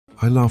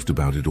I laughed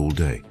about it all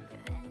day.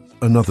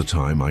 Another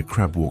time, I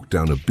crab walked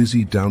down a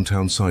busy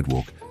downtown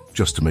sidewalk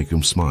just to make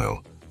him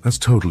smile. That's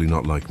totally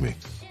not like me.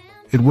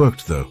 It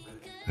worked though,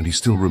 and he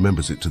still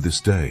remembers it to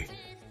this day.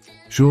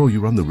 Sure, you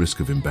run the risk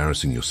of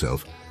embarrassing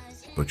yourself,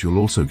 but you'll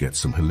also get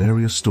some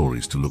hilarious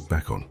stories to look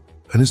back on.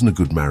 And isn't a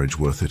good marriage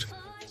worth it?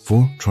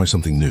 4. Try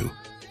something new.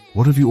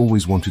 What have you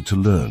always wanted to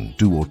learn,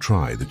 do or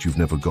try that you've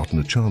never gotten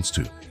a chance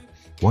to?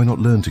 Why not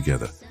learn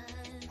together?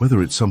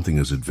 Whether it's something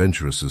as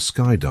adventurous as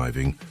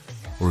skydiving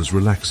or as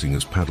relaxing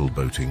as paddle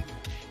boating,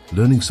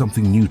 learning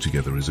something new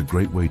together is a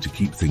great way to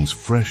keep things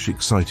fresh,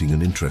 exciting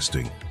and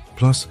interesting.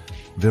 Plus,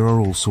 there are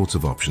all sorts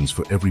of options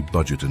for every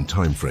budget and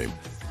time frame,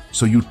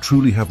 so you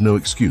truly have no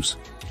excuse.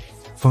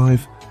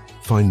 5.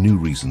 Find new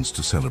reasons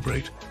to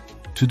celebrate.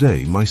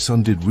 Today, my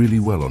son did really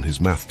well on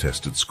his math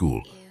test at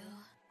school.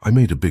 I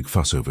made a big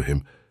fuss over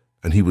him,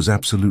 and he was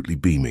absolutely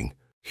beaming.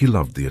 He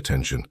loved the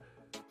attention.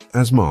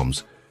 As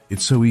moms,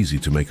 it's so easy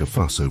to make a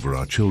fuss over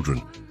our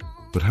children,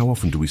 but how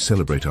often do we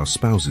celebrate our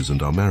spouses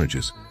and our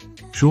marriages?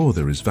 Sure,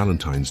 there is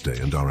Valentine's Day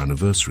and our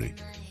anniversary,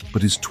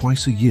 but is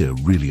twice a year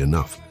really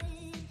enough?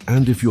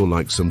 And if you're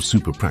like some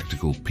super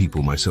practical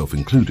people, myself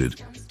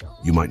included,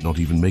 you might not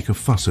even make a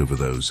fuss over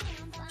those.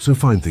 So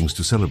find things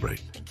to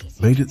celebrate.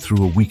 Made it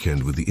through a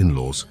weekend with the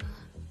in-laws.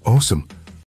 Awesome.